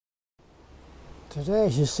Today,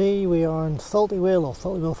 as you see, we are in Tholt y Will, or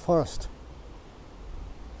Tholt y Will Forest,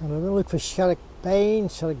 and we're going to look for Sherragh Vane,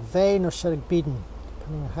 Sherragh Vane or Sherragh Vane,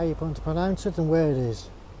 depending on how you're going to pronounce it and where it is.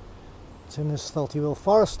 It's in this Tholt y Will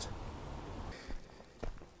Forest.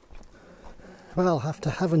 Well, after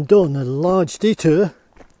having done a large detour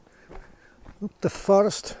up the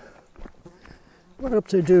forest, we're up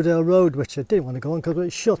to Dewdale Road, which I didn't want to go on because it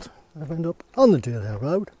was shut. I've ended up on the Dewdale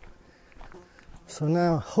Road. So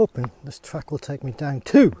now I'm hoping this track will take me down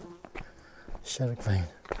to Sherragh Vane.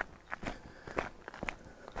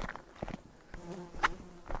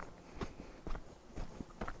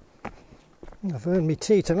 I've earned me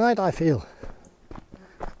tea tonight, I feel.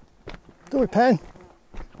 Do it, pen.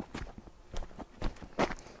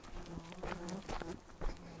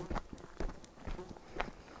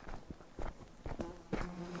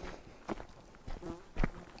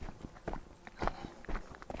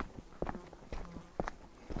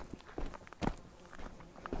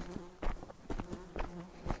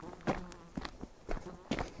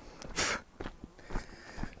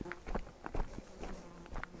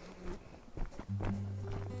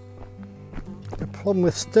 The problem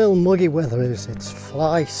with still muggy weather is it's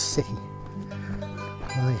fly city.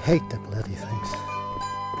 I hate the bloody things.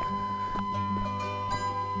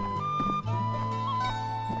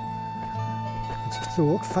 I just have to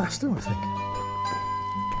walk faster, I think.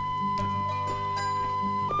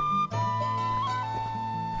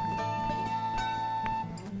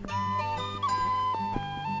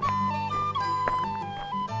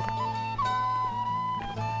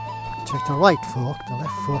 Take the right fork, the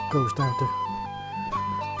left fork goes down to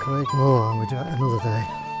Great Moor, and we do it another day.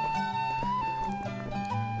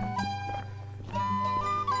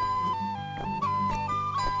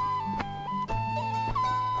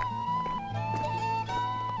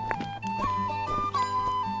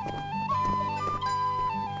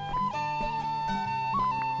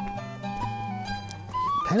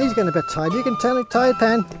 Penny's getting a bit tired. You can tell it tired,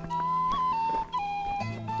 Pen.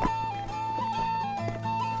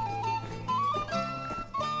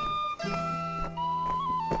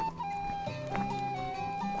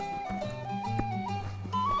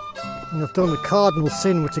 And I've done the cardinal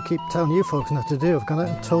sin, which I keep telling you folks not to do. I've gone out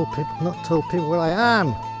and not told people where I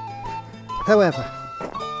am. However,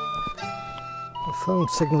 the phone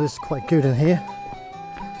signal is quite good in here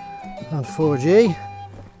on 4G,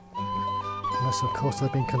 unless of course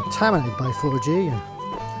I've been contaminated by 4G and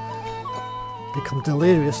become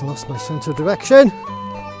delirious and lost my sense of direction.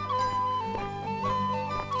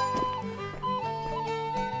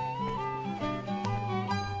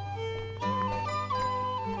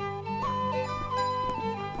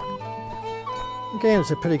 Again,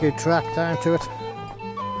 it's a pretty good track down to it.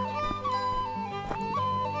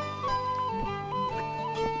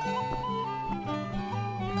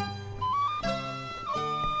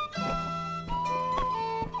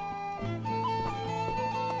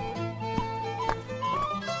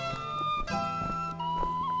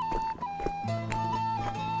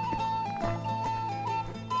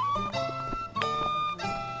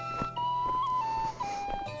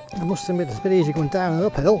 I must admit it's a bit easier going down and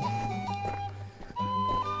uphill.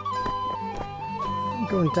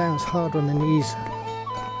 Going down is harder on the knees,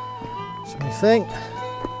 so I think.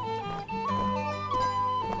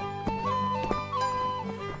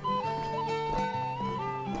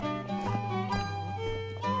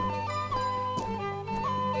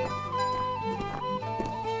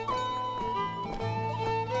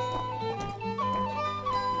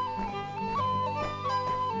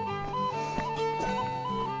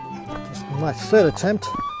 This is my third attempt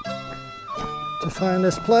to find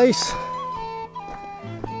this place.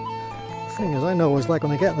 Thing is, I know what it's like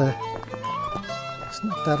when I get there. It's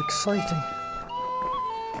not that exciting,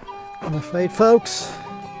 I'm afraid, folks.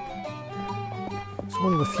 It's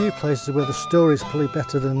one of the few places where the story is probably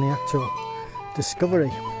better than the actual discovery.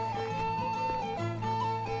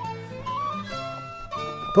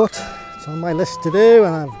 But it's on my list to do,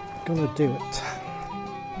 and I'm going to do it.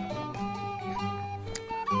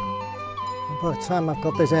 And by the time I've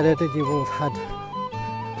got this edited, you will have had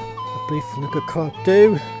a brief look at Cronk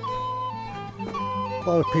Do. A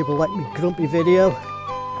lot of people like my grumpy video. A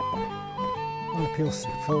lot of people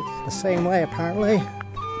felt the same way, apparently.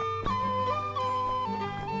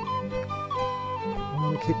 And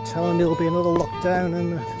we keep telling me there'll be another lockdown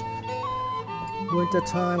in the winter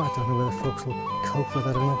time. I don't know whether folks will cope with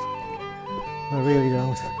that or not. I really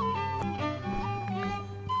don't.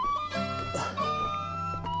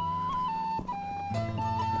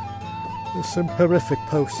 There's some horrific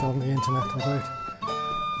posts on the internet about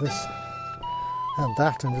this and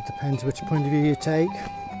that, and it depends which point of view you take.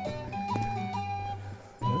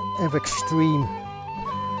 Ever extreme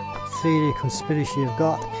theory or conspiracy you've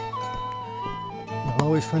got, you'll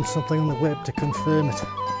always find something on the web to confirm it.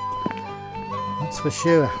 That's for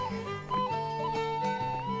sure.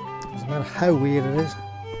 Doesn't matter how weird it is,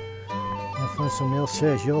 you'll find somebody else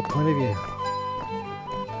shares your point of view.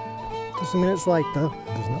 Doesn't mean it's right though,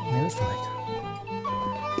 it does not mean it's right.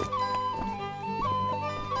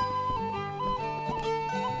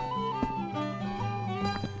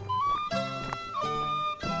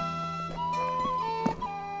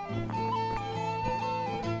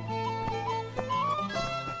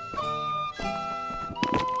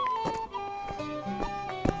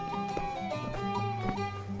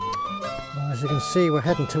 As you can see, we're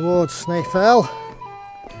heading towards Snaefell.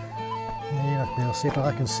 You're not going to be able to see it, but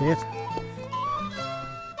I can see it.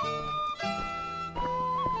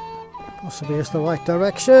 Possibly it's the right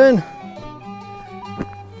direction.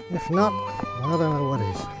 If not, I don't know what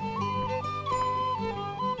is.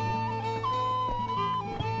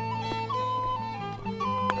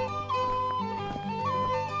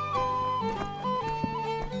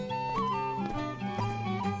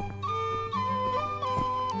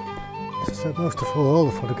 So most of all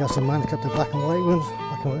the photographs of mine kept the black and white ones.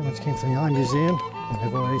 Black and white ones came from the Eye Museum, and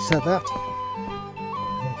I've already said that.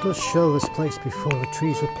 And it does show this place before the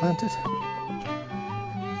trees were planted.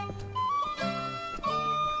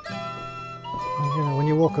 And you know, when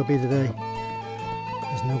you walk up here today,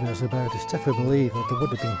 there's nobody else about. It's difficult to believe that there would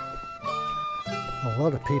have been a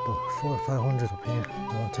lot of people, 400 or 500 up here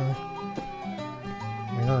at one time.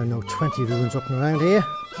 I mean, I know 20 ruins up and around here.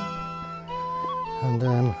 And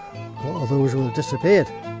a lot of those will have disappeared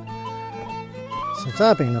since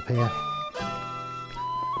I've been up here.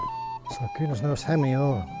 So goodness knows how many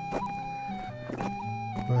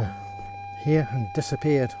were here and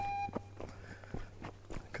disappeared.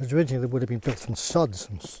 Because originally they would have been built from sods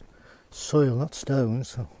and soil, not stones,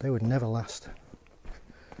 so they would never last.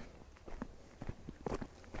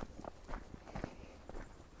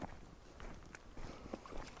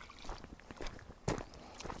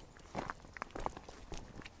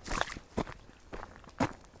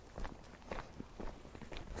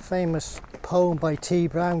 Famous poem by T.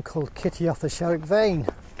 Brown called Kitty off the Sherragh Vane.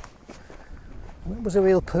 And it was a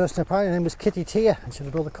real person, apparently her name was Kitty Tia, and she had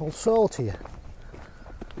a brother called Tholt y Will.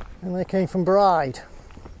 And they came from Bride.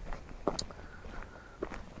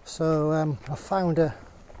 So I found a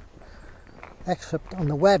excerpt on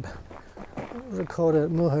the web. It was recorded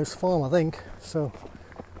at Moorhouse Farm, I think. So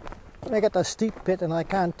when I get that steep bit and I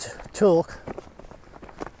can't talk,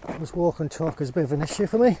 because walk and talk is a bit of an issue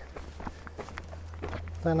for me,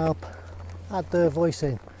 then I'll add their voice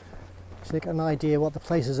in so you get an idea what the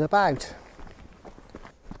place is about.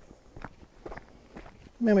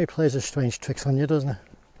 Memory plays a strange tricks on you, doesn't it?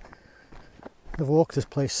 I've walked this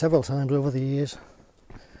place several times over the years,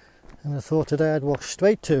 and I thought today I'd walk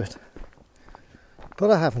straight to it,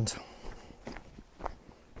 but I haven't.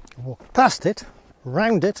 I walked past it,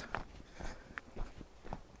 round it,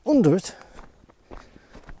 under it,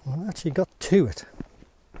 and I actually got to it.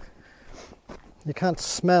 You can't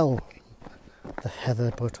smell the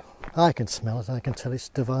heather, but I can smell it. I can tell it's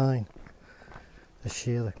divine.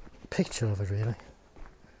 The picture of it, really.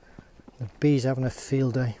 The bees having a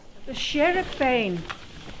field day. The Sherragh Vane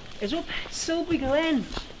is up Silby Glen.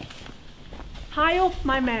 High up,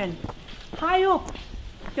 my men. High up.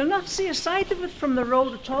 You'll not see a sight of it from the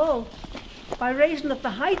road at all by raising up the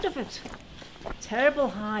height of it. Terrible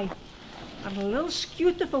high. And a little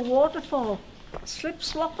skewt of a waterfall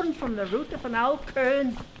slip-slopping from the root of an old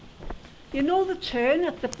cairn. You know the turn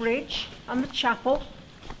at the bridge and the chapel?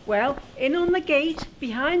 Well, in on the gate,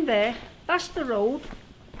 behind there, that's the road,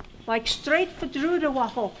 like straight for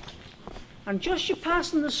Druidawaffle. And just you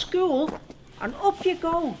passing the school, and up you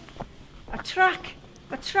go. A track,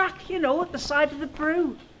 you know, at the side of the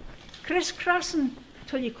brew, criss-crossing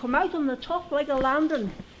till you come out on the top like a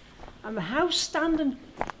landing, and the house standing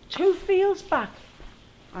 2 fields back.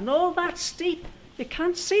 And all that steep, you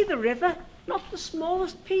can't see the river, not the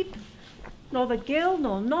smallest peep, nor the gill,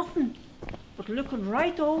 nor nothing, but looking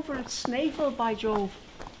right over at Snaefell, by Jove,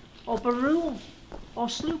 or Barrule, or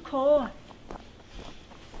Slucor.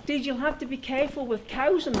 Indeed, you'll have to be careful with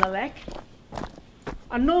cows in the Leck.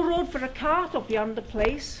 And no road for a cart up yonder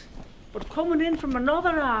place, but coming in from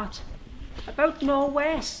another art, about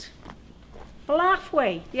northwest.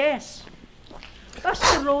 Halfway, yes.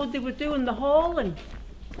 That's the road they were doing the hauling.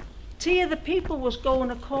 Tia the people was going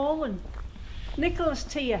a calling. Nicholas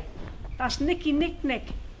Tia, that's Nicky Nick Nick,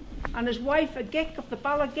 and his wife a Gick of the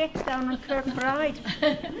Ballagicks down in Kirkbride.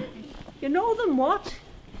 You know them, what?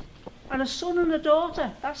 And a son and a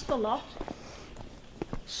daughter, that's the lot.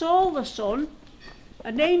 Saul the son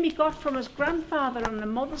A name he got from his grandfather on the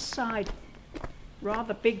mother's side.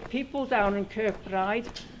 Rather big people down in Kirkbride.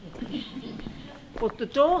 But the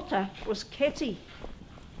daughter was Kitty.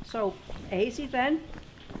 So, easy then.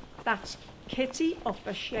 That's Kitty of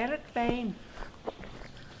the Sherragh Vane.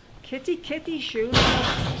 Kitty, Kitty, shoes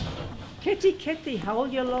love. Kitty, Kitty,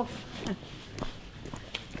 hold your love.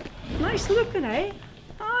 Nice looking, eh?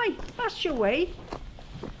 Aye, that's your way.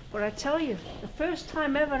 But I tell you, the first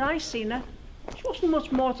time ever I seen her, she wasn't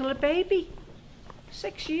much more than a baby.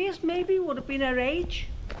 6 years maybe would have been her age.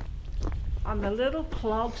 And the little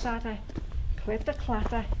clogs at her, clitter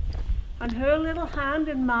clatter, and her little hand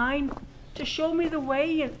in mine to show me the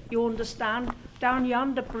way, you understand, down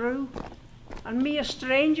yonder brew. And me a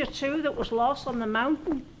stranger too that was lost on the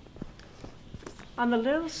mountain. And the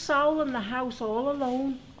little soul in the house all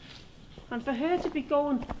alone. And for her to be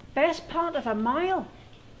going best part of a mile,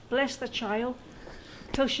 bless the child,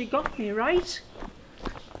 till she got me right.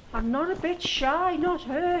 I'm not a bit shy, not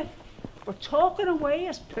her, but talking away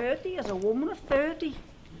as purty as a woman of 30.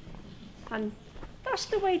 And that's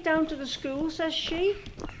the way down to the school, says she.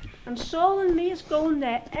 And Saul and me is going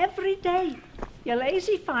there every day. You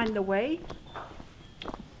lazy find the way.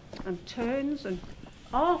 And turns and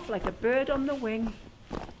off like a bird on the wing.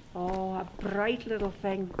 Oh, a bright little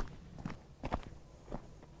thing.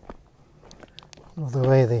 Love the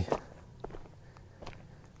way the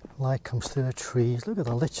light comes through the trees. Look at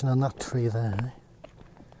the lichen on that tree there. Eh?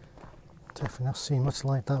 Definitely not seen much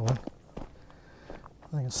like that one.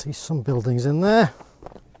 I can see some buildings in there.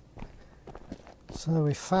 So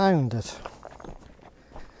we found it.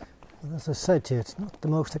 But as I said to you, it's not the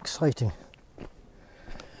most exciting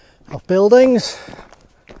of buildings,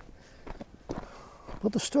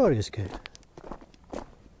 but the story is good.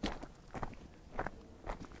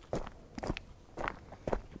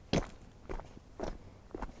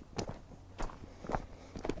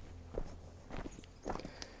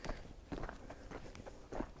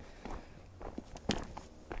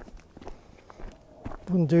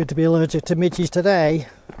 Wouldn't do to be allergic to midges today.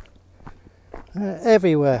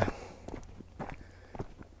 Everywhere.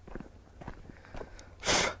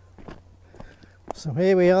 So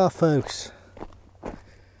here we are, folks.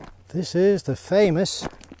 This is the famous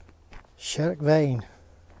Sherragh Vane.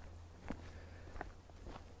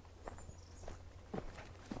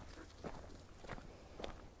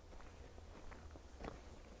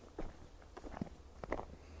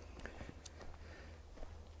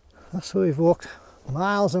 That's what we've walked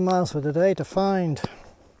miles and miles for the day to find.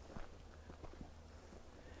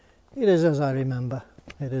 It is as I remember.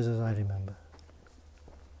 It is as I remember.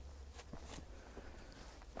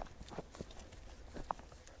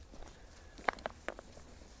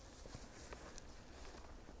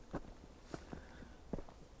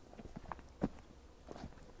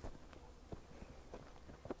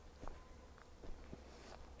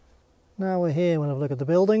 Now we're here, we'll have a look at the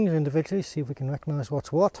buildings individually, see if we can recognise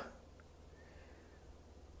what's what.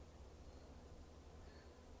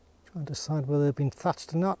 Trying to decide whether they've been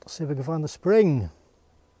thatched or not, see if we can find the spring.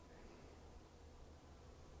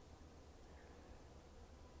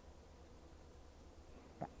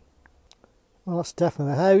 Well, that's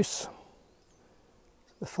definitely the house.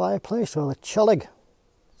 The fireplace, or the Mactullagh,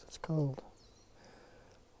 as it's called.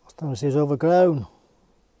 Last time I see it's overgrown.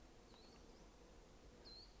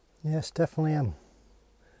 Yes, definitely am.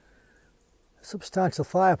 A substantial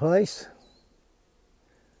fireplace.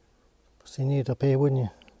 But you need it up here, wouldn't you?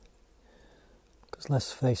 Because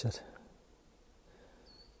let's face it,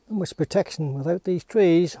 not much protection without these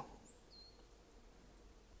trees.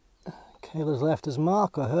 Kayla's left his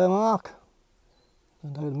mark, or her mark.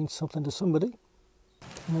 And that would mean something to somebody.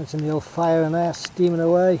 Imagine the old fire in there steaming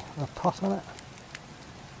away, a pot on it.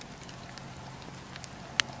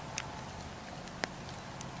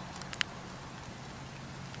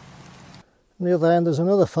 On the other end there's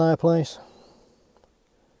another fireplace.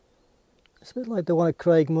 It's a bit like the one at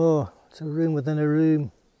Craigmore. It's a room within a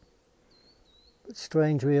room. Bit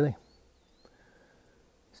strange really.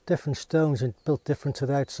 It's different stones and built different to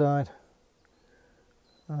the outside.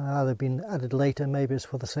 They've been added later, maybe it's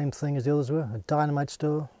for the same thing as the others were. A dynamite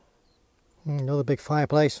store. Another big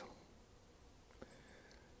fireplace.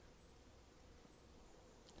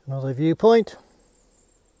 Another viewpoint.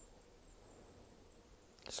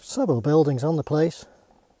 Several buildings on the place.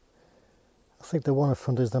 I think the one in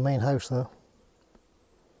front is the main house though.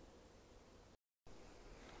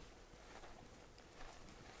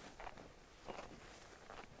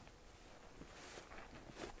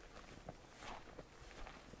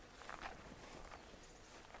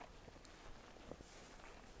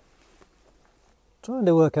 Trying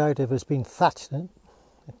to work out if it's been thatched in.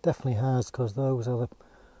 It Definitely has, because those are the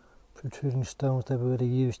protruding stones they would have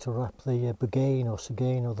used to wrap the bugain or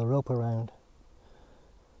sugain or the rope around.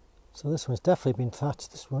 So this one's definitely been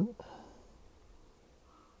thatched, this one.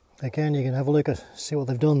 Again, you can have a look at, see what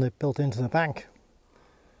they've done. They've built into the bank.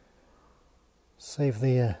 Save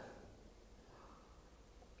the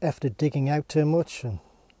effort of digging out too much and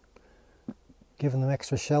giving them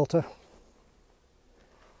extra shelter.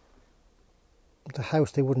 At the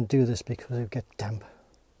house they wouldn't do this because it would get damp.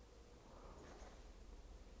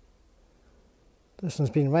 This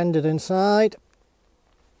one's been rendered inside.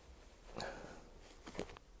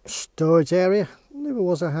 Storage area. Never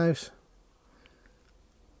was a house.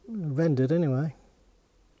 Rendered anyway.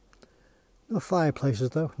 No fireplaces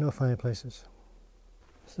though, no fireplaces.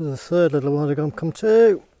 This is the third little one to come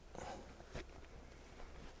to.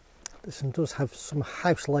 This one does have some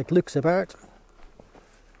house-like looks about.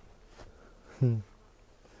 Look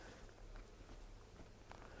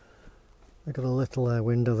at a little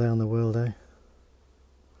window there on the world, eh?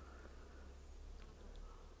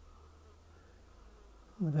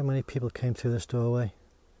 I wonder how many people came through this doorway,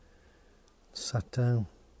 sat down.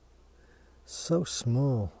 So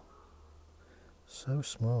small, so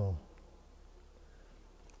small.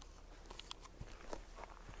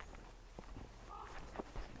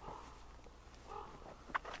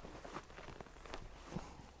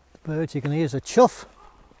 The birds you can hear is a chuff.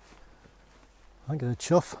 I get a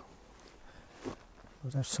chuff.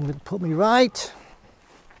 I'll have something to put me right.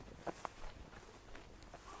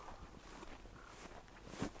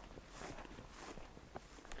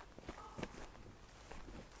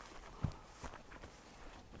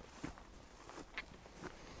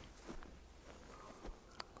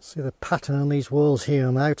 See the pattern on these walls here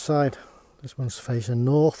on the outside. This one's facing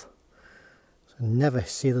north, so never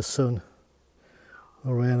see the sun,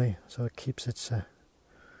 or really, so it keeps its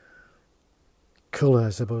colour, I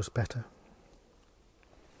suppose, better.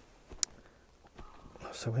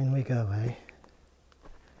 So in we go, eh?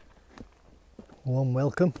 Warm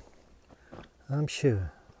welcome, I'm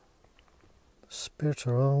sure. The spirits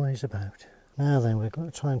are always about. Now then, we're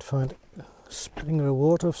going to try and find a spring of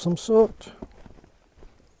water of some sort.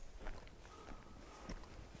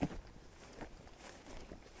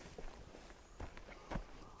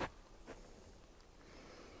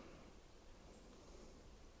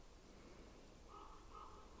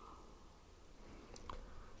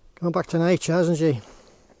 Gone back to nature, hasn't she?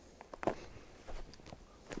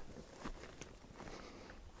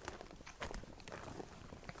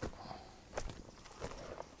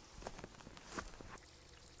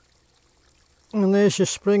 And there's your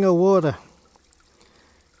spring of water.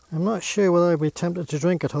 I'm not sure whether I'd be tempted to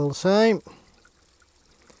drink it all the same.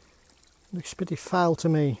 Looks pretty foul to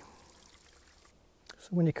me. So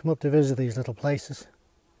when you come up to visit these little places,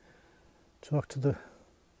 talk to the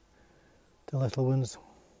little ones.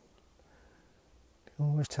 They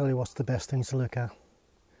always tell you what's the best things to look at,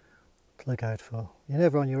 to look out for. You're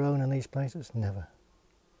never on your own in these places, never.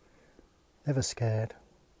 Never scared.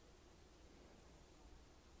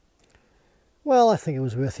 Well, I think it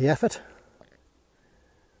was worth the effort.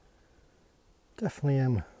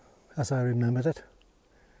 Definitely as I remembered it.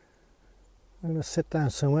 I'm going to sit down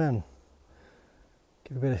somewhere and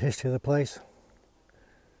give a bit of history of the place.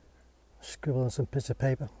 Scribble on some bits of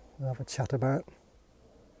paper and have a chat about it.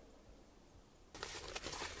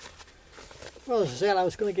 Well, as I said, I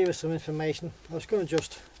was going to give you some information. I was going to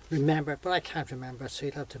just remember it, but I can't remember it, so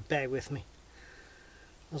you'll have to bear with me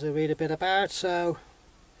as I read a bit about it. So,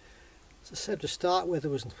 as I said to start with, it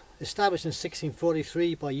was established in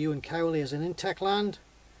 1643 by Ewan Cowley as an intact land,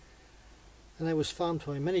 and it was farmed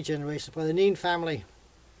for many generations by the Neen family.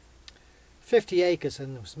 50 acres,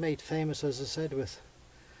 and it was made famous, as I said, with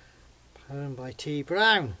owned by T.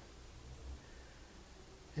 Brown.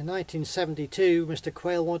 In 1972, Mr.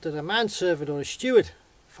 Quayle wanted a manservant or a steward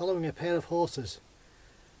following a pair of horses,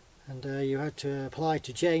 and you had to apply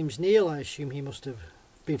to James Neal. I assume he must have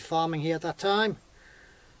been farming here at that time.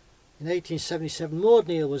 In 1877, Maud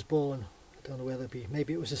Neal was born. I don't know whether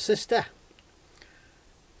maybe it was a sister.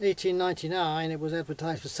 1899, it was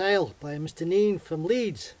advertised for sale by Mr. Neen from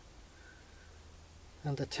Leeds,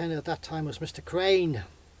 and the tenant at that time was Mr. Crane.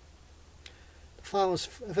 The farm was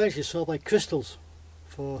eventually sold by Crystals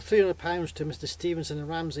for £300 to Mr. Stevenson and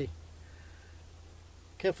Ramsey.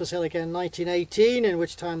 Came for sale again in 1918, in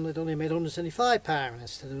which time they'd only made £175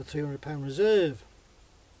 instead of a £300 reserve.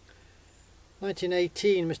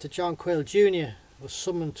 1918, Mr. John Quayle Jr. was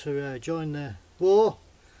summoned to join the war,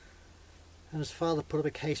 and his father put up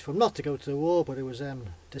a case for him not to go to the war, but it was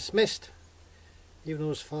dismissed, even though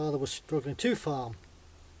his father was struggling to farm.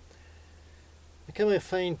 Mactullagh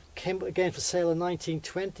Vannin came again for sale in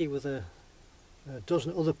 1920 with a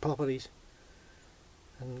dozen other properties,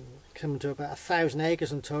 and came to about 1,000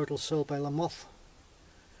 acres in total, sold by Lamothe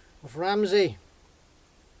of Ramsey.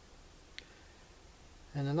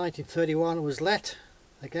 And in 1931 it was let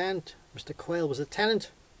again. Mr. Quayle was a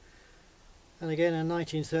tenant, and again in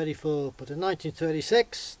 1934. But in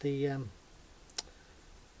 1936 the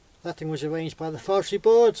letting was arranged by the Forestry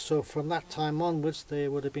Board, so from that time onwards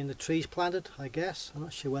there would have been the trees planted, I guess. I'm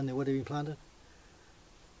not sure when they would have been planted.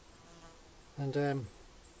 And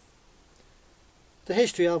the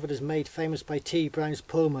history of it is made famous by T. Brown's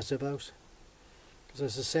poem, I suppose. Because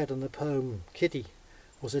as I said in the poem, Kitty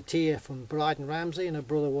was a Tia from Bryden Ramsey, and her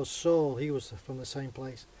brother was Saul, he was from the same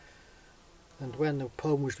place. And when the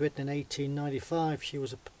poem was written in 1895, she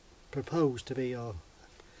was proposed to be a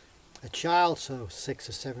child, so 6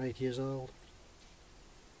 or 7 or 8 years old.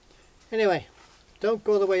 Anyway, don't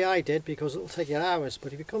go the way I did because it'll take you hours,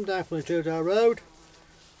 but if you come down from the Druiddale Road,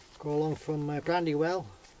 go along from Brandywell,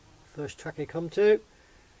 first track you come to,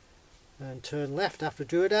 and turn left after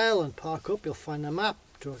Druiddale and park up, you'll find the map,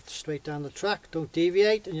 drive straight down the track, don't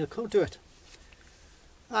deviate and you'll come to it.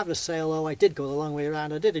 I have to say, although I did go the long way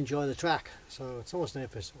around, I did enjoy the track, so it's almost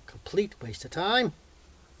never a complete waste of time.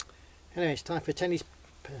 Anyway, it's time for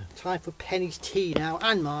Penny's tea now,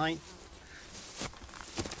 and mine.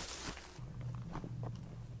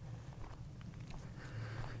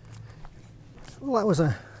 Well, that was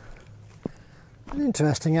an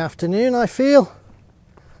interesting afternoon, I feel.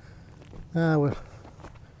 Now we'll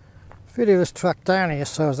video this track down here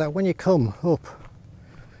so that when you come up,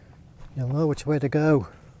 you'll know which way to go.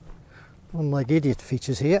 Unlike idiot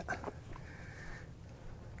features here.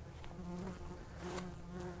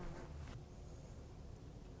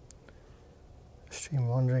 Stream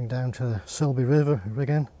wandering down to the Selby River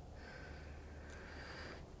again.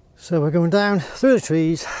 So we're going down through the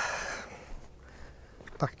trees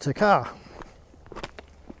back to the car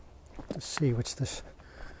to see which this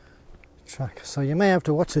track. So you may have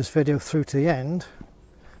to watch this video through to the end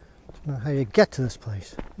to know how you get to this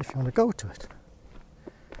place if you want to go to it.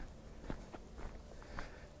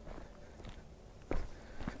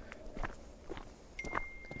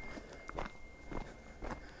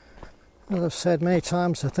 As I've said many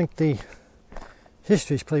times, I think the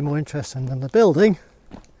history is probably more interesting than the building.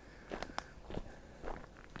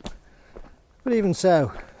 But even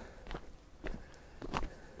so,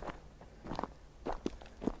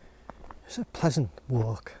 it's a pleasant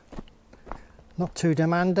walk. Not too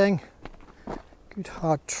demanding. Good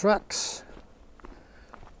hard tracks.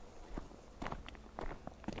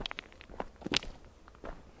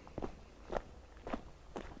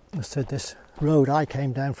 I said this road I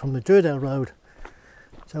came down from the Druiddale Road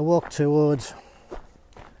to walk towards,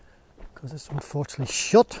 because it's unfortunately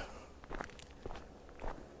shut.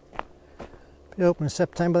 Be open in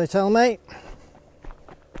September, they tell me.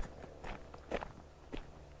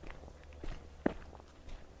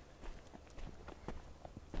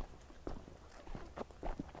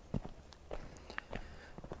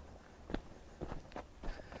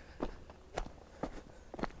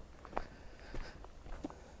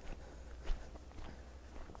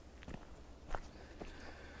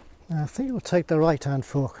 I think we'll take the right hand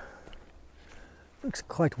fork. Looks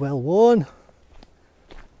quite well worn.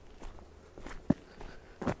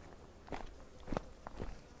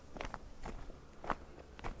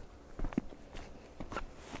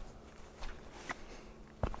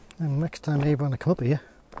 And next time maybe when I come up here,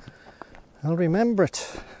 I'll remember it.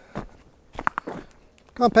 Come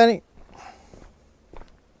on, Penny.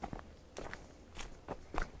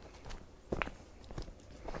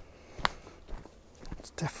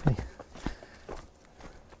 Definitely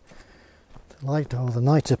the light, or the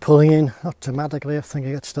nights are pulling in automatically. I think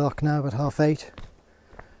it gets dark now about 8:30,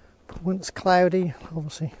 but when it's cloudy,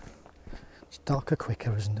 obviously it's darker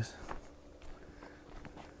quicker, isn't it?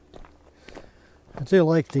 I do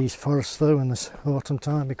like these forests though in this autumn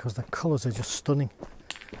time because the colours are just stunning,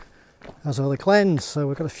 as are the glens. So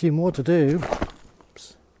we've got a few more to do.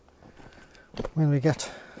 Oops. When we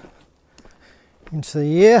get into the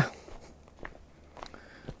year.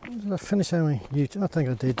 Did I finish on my YouTube? I think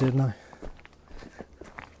I did, didn't I?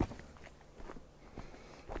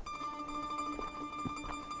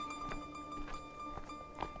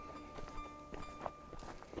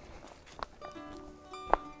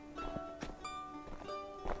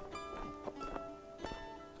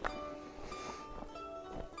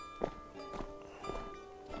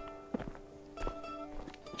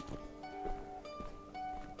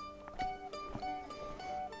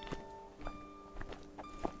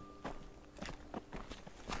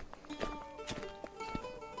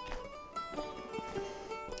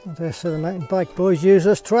 They say the mountain bike boys use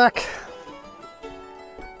this track. I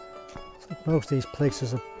think most of these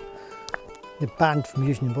places are banned from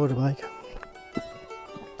using your motorbike.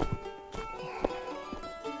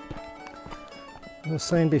 I was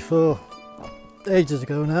saying before, ages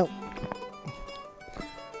ago now,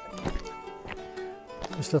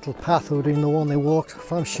 this little path would have been the one they walked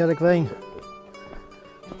from Sherragh Vane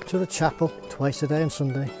to the chapel twice a day on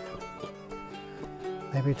Sunday,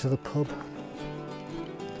 maybe to the pub,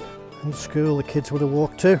 and school the kids would have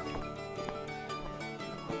walked to.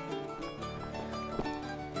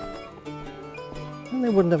 And they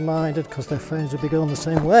wouldn't have minded because their friends would be going the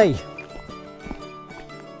same way.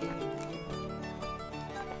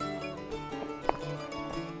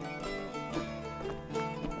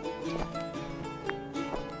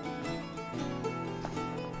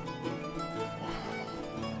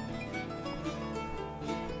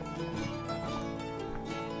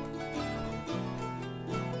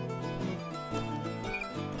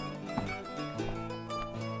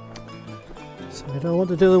 So if you don't want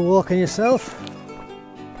to do the walking yourself,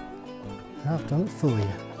 I've done it for you.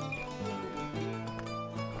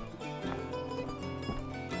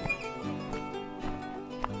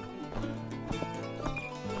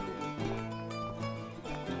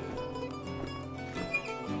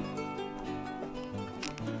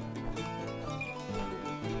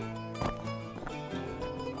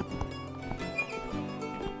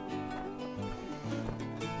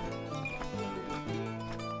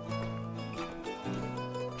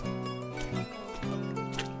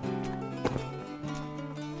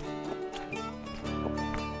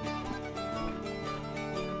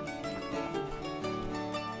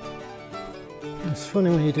 It's funny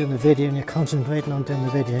when you're doing a video and you're concentrating on doing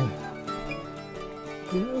the video.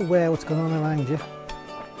 You're not aware what's going on around you.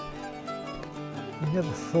 You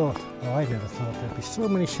never thought, or I never thought, there'd be so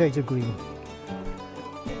many shades of green.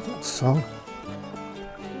 That song,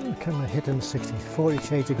 the camera hit in the 60s, 40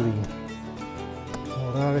 shades of green.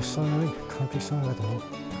 Old Irish song, I think, country song, I don't know.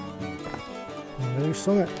 I don't know who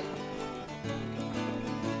sung it.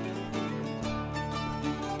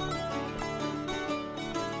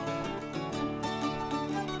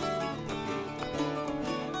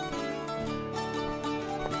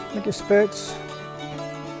 Make your spirits.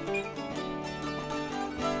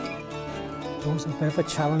 Always a bit of a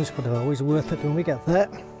challenge, but they're always worth it when we get there.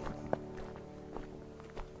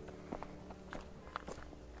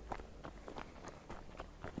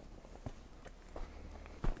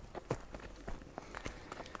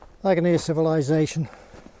 I can hear civilization.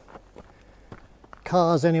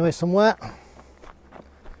 Cars anyway somewhere.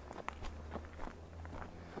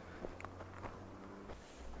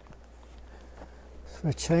 For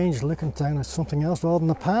a change, looking down at something else rather than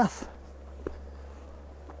the path.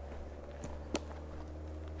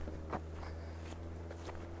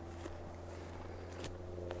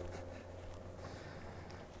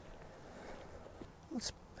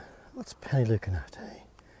 What's Penny looking at, eh?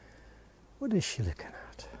 What is she looking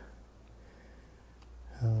at?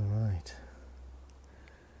 All right.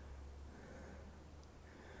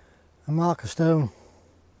 A marker stone.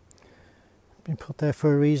 Been put there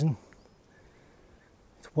for a reason.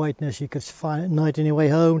 Whiteness you could find at night on your way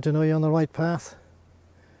home to know you're on the right path.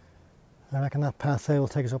 I reckon that path there will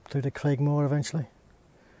take us up through the Craigmore eventually.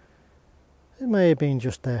 It may have been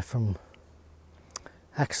just there from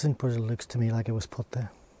accident, but it looks to me like it was put there.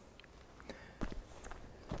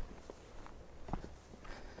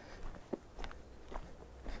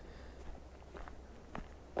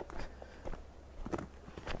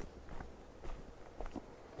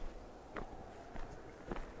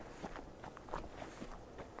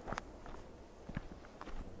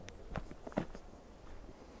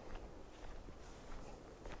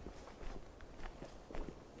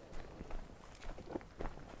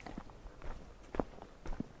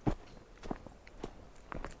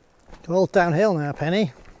 All downhill now,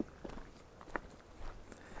 Penny.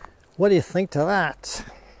 What do you think to that?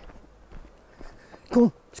 Come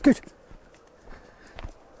on, scoot.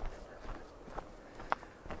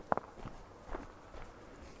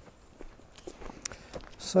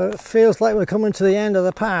 So it feels like we're coming to the end of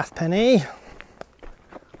the path, Penny.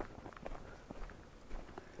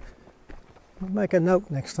 We'll make a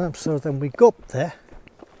note next time so that when we go up there,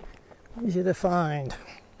 easy to find.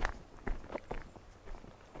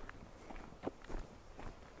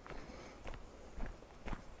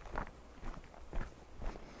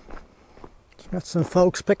 Got some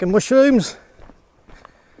folks picking mushrooms.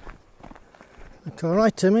 Looked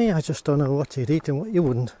alright to me, I just don't know what you'd eat and what you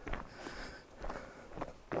wouldn't.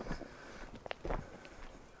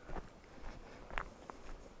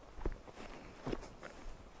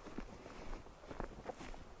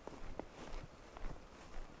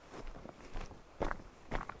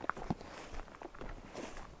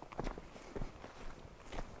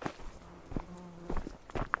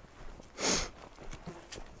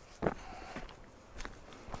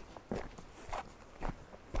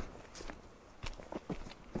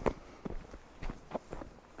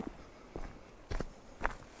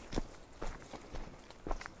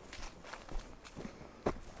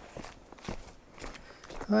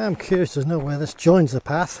 I am curious to know where this joins the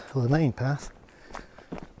path, or the main path.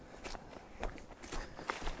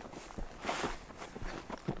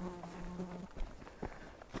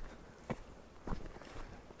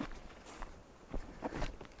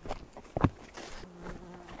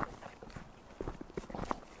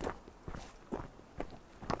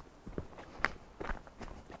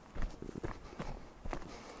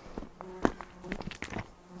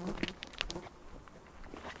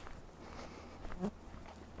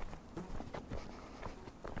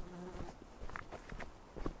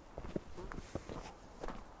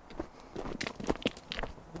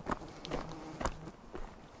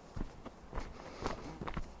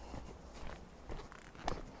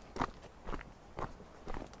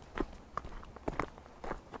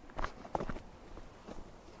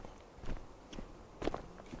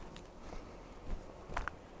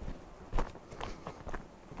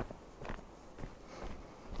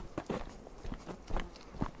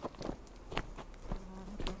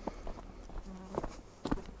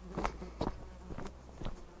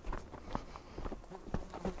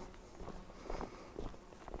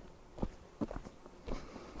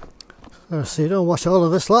 So you don't watch all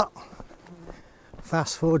of this lot.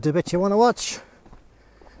 Fast forward the bit you want to watch.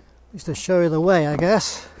 Just to show you the way, I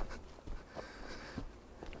guess.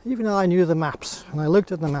 Even though I knew the maps, and I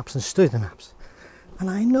looked at the maps and studied the maps, and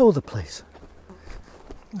I know the place,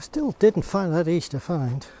 I still didn't find that easy to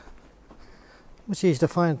find. Much easier to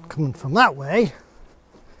find coming from that way.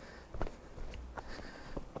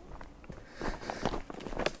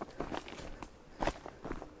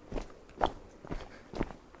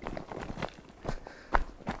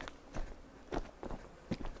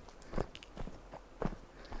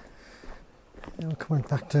 I'm coming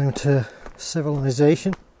back down to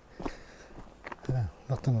civilization.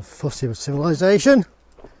 Not that I'm fussy with civilization.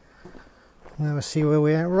 Now we see where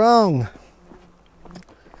we went wrong.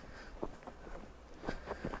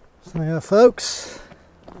 So now, folks,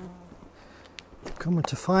 coming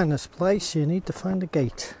to find this place, you need to find a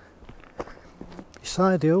gate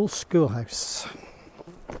beside the old schoolhouse.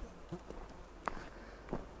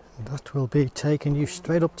 And that will be taking you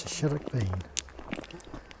straight up to Sherragh Vane.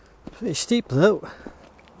 Pretty steep though.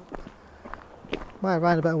 My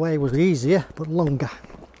roundabout way was easier but longer.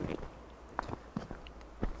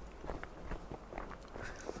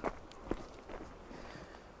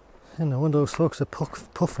 And no wonder those folks are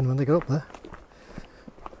puffing when they go up there.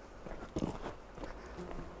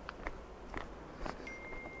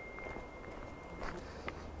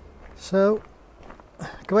 So,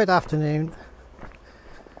 great afternoon.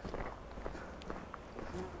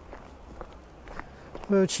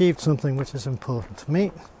 We've achieved something which is important to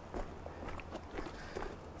me.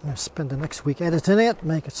 I'll spend the next week editing it,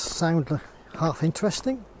 make it sound half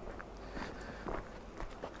interesting.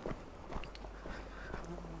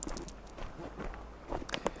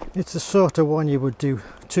 It's the sort of one you would do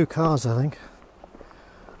 2 cars, I think.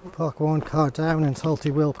 Park 1 car down in Tholt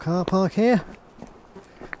y Will car park here,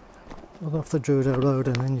 or off the Druider Road,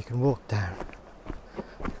 and then you can walk down.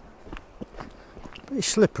 Pretty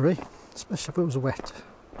slippery, especially if it was wet.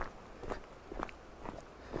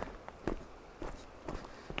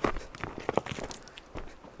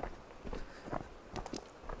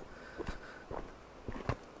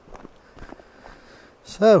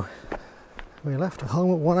 So, we left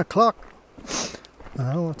home at 1 o'clock. I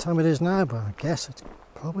don't know what time it is now, but I guess it's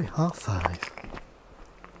probably 5:30.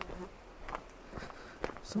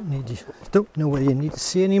 Don't know whether you need to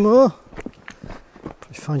see any more.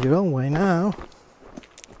 Probably find your own way now.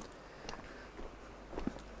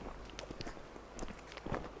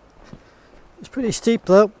 It's pretty steep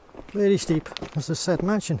though, really steep. As I said,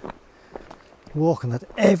 mansion walking that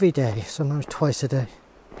every day, sometimes twice a day,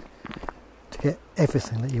 to get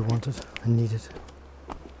everything that you wanted and needed.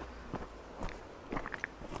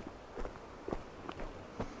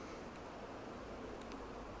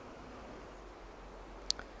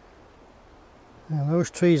 And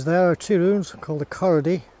those trees there are 2 runes called the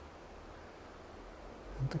Corrody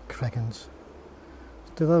and the Creggans.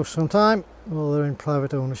 Do those sometime, well, they're in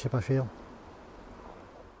private ownership, I feel.